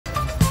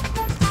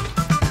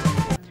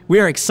We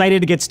are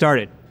excited to get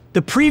started.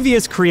 The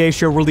previous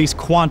Creatio release,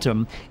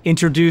 Quantum,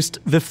 introduced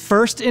the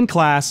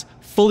first-in-class,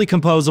 fully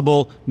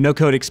composable,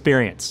 no-code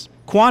experience.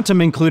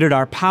 Quantum included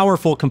our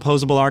powerful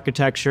composable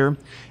architecture,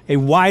 a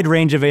wide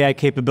range of AI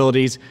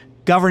capabilities,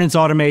 governance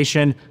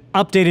automation,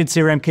 updated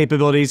CRM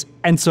capabilities,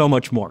 and so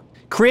much more.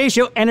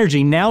 Creatio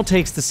Energy now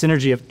takes the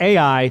synergy of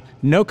AI,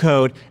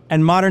 no-code,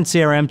 and modern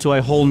CRM to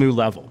a whole new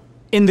level.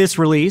 In this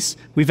release,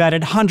 we've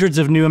added hundreds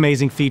of new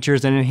amazing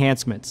features and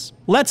enhancements.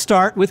 Let's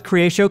start with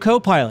Creatio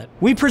Copilot.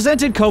 We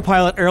presented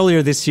Copilot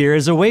earlier this year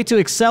as a way to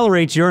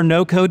accelerate your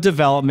no-code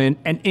development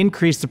and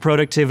increase the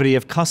productivity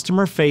of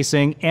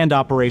customer-facing and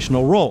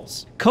operational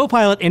roles.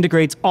 Copilot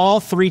integrates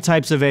all three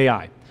types of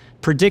AI: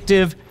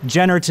 predictive,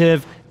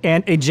 generative,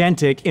 and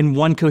agentic in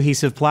one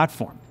cohesive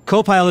platform.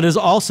 Copilot is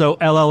also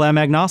LLM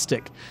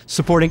agnostic,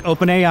 supporting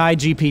OpenAI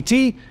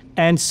GPT,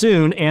 and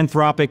soon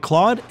Anthropic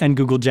Claude and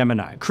Google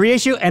Gemini.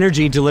 Creatio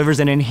Energy delivers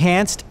an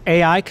enhanced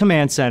AI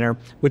command center,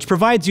 which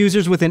provides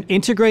users with an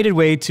integrated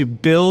way to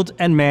build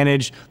and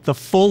manage the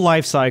full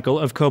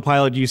lifecycle of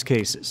Copilot use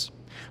cases.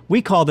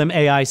 We call them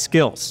AI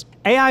skills.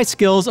 AI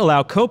skills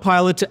allow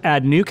Copilot to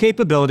add new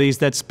capabilities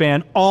that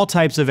span all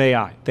types of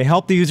AI. They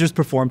help the users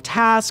perform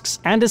tasks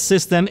and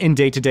assist them in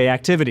day-to-day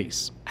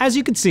activities. As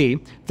you can see,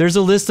 there's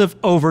a list of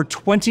over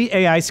 20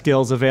 AI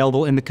skills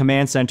available in the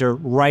Command Center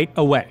right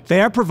away. They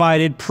are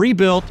provided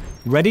pre-built,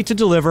 ready to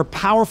deliver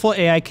powerful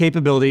AI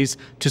capabilities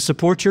to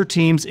support your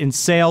teams in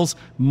sales,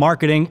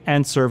 marketing,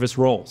 and service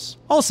roles.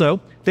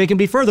 Also, they can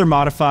be further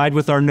modified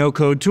with our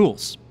no-code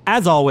tools.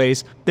 As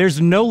always,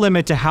 there's no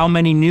limit to how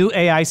many new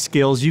AI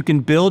skills you can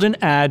build and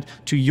add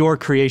to your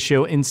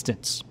Creatio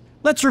instance.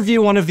 Let's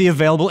review one of the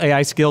available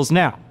AI skills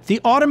now: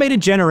 the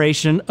automated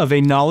generation of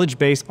a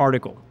knowledge-based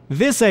article.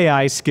 This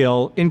AI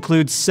skill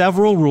includes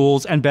several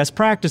rules and best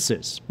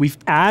practices. We've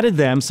added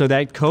them so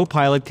that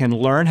Copilot can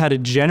learn how to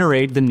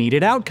generate the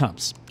needed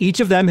outcomes.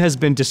 Each of them has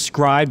been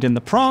described in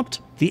the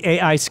prompt. The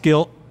AI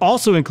skill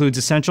also includes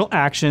essential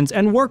actions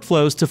and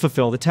workflows to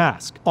fulfill the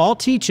task. All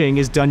teaching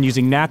is done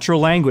using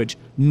natural language.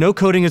 No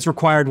coding is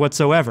required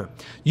whatsoever.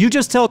 You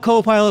just tell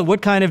Copilot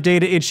what kind of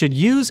data it should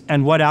use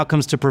and what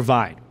outcomes to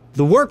provide.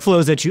 The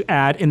workflows that you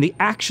add in the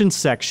Actions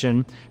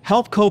section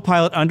help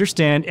Copilot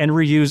understand and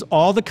reuse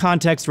all the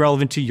context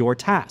relevant to your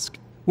task.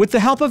 With the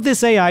help of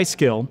this AI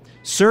skill,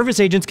 service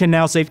agents can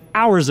now save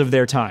hours of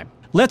their time.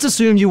 Let's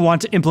assume you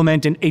want to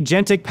implement an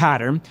agentic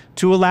pattern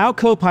to allow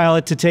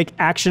Copilot to take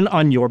action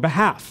on your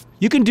behalf.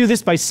 You can do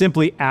this by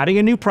simply adding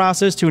a new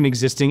process to an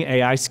existing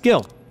AI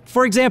skill.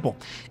 For example,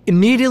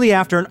 immediately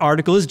after an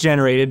article is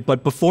generated,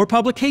 but before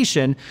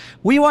publication,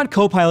 we want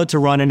Copilot to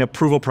run an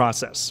approval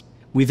process.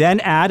 We then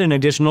add an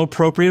additional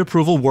appropriate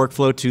approval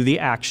workflow to the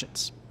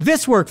actions.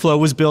 This workflow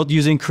was built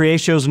using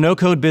Creatio's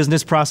no-code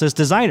business process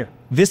designer.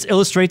 This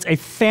illustrates a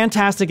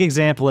fantastic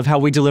example of how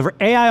we deliver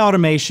AI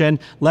automation,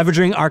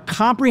 leveraging our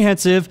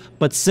comprehensive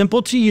but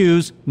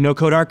simple-to-use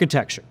no-code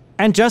architecture.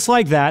 And just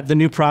like that, the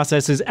new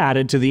process is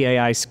added to the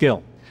AI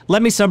skill.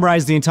 Let me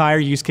summarize the entire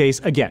use case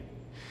again.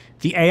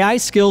 The AI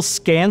skill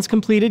scans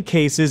completed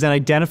cases and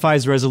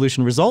identifies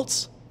resolution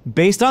results.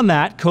 Based on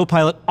that,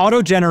 Copilot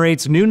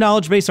auto-generates new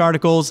knowledge-based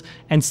articles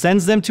and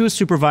sends them to a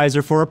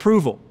supervisor for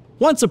approval.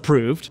 Once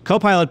approved,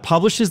 Copilot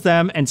publishes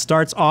them and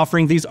starts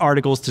offering these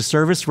articles to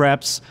service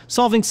reps,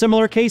 solving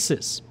similar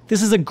cases.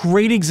 This is a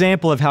great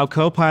example of how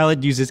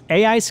Copilot uses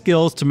AI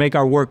skills to make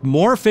our work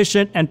more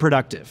efficient and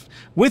productive.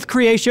 With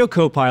Creatio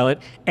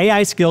Copilot,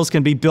 AI skills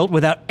can be built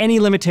without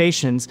any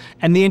limitations,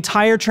 and the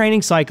entire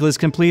training cycle is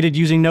completed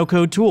using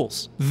no-code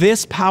tools.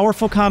 This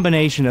powerful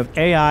combination of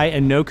AI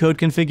and no-code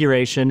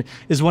configuration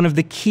is one of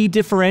the key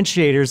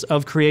differentiators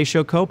of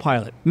Creatio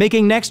Copilot,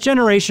 making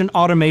next-generation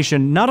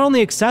automation not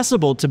only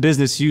accessible to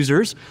business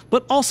users,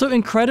 but also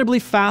incredibly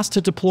fast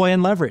to deploy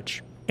and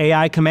leverage.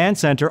 AI Command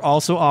Center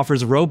also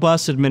offers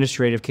robust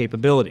administrative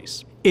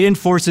capabilities. It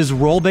enforces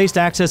role-based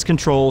access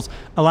controls,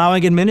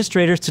 allowing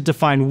administrators to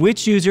define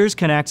which users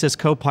can access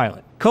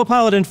Copilot.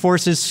 Copilot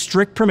enforces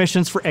strict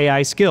permissions for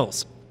AI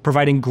skills,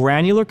 providing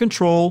granular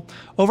control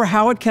over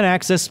how it can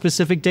access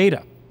specific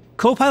data.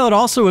 Copilot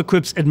also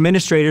equips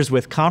administrators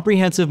with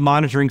comprehensive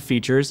monitoring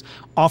features,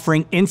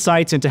 offering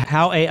insights into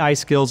how AI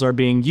skills are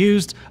being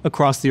used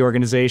across the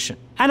organization.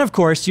 And of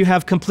course, you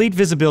have complete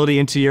visibility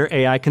into your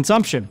AI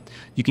consumption.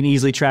 You can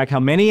easily track how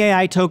many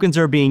AI tokens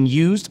are being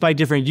used by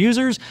different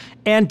users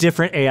and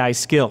different AI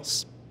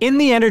skills. In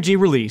the Energy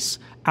release,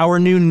 our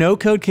new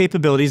no-code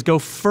capabilities go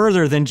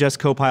further than just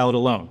Copilot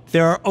alone.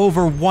 There are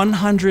over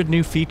 100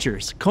 new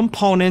features,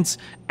 components,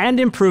 and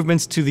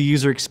improvements to the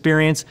user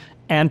experience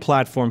and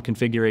platform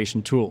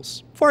configuration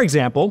tools. For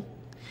example,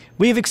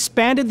 we have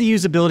expanded the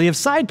usability of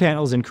side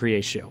panels in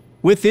Creatio.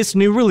 With this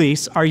new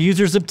release, our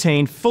users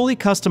obtain fully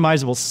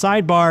customizable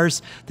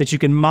sidebars that you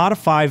can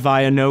modify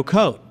via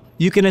no-code.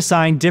 You can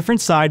assign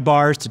different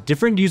sidebars to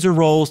different user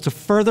roles to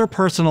further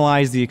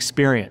personalize the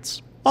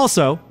experience.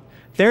 Also,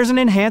 there's an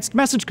enhanced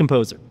message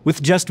composer.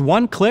 With just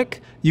one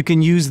click, you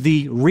can use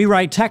the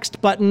rewrite text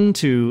button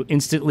to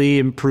instantly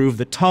improve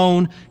the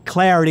tone,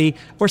 clarity,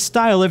 or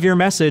style of your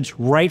message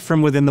right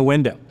from within the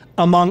window.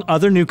 Among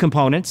other new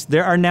components,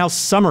 there are now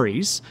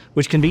summaries,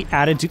 which can be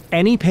added to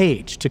any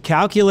page to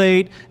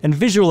calculate and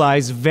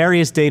visualize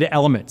various data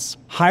elements.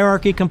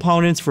 Hierarchy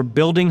components for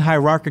building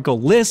hierarchical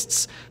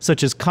lists,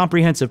 such as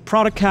comprehensive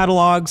product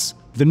catalogs,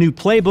 the new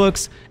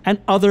playbooks, and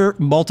other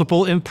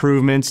multiple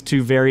improvements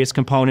to various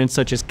components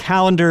such as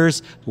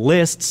calendars,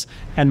 lists,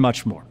 and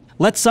much more.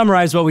 Let's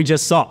summarize what we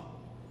just saw.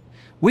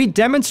 We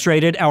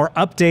demonstrated our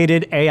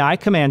updated AI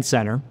Command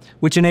Center,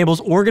 which enables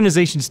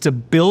organizations to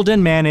build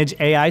and manage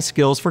AI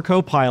skills for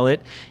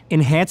Copilot,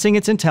 enhancing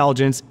its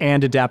intelligence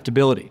and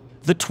adaptability.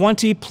 The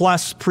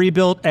 20+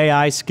 pre-built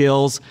AI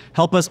skills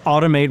help us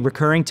automate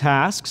recurring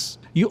tasks.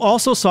 You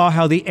also saw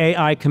how the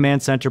AI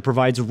Command Center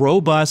provides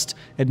robust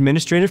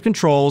administrative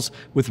controls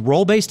with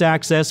role-based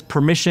access,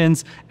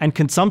 permissions, and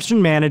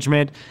consumption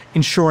management,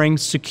 ensuring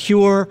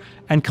secure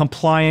and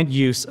compliant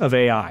use of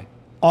AI.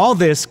 All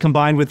this,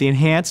 combined with the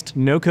enhanced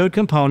no-code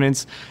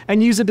components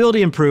and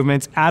usability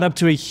improvements, add up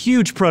to a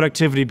huge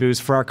productivity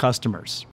boost for our customers.